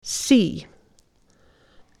C.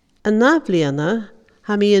 An nábbliana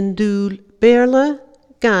ha mi an dúil béarla,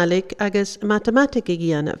 Gaelic agus matematic I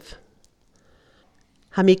dhéanamh.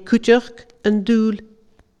 Ha mi cúteach an dúil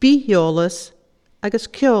bítheolalas agus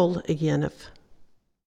ceol I dhéanamh.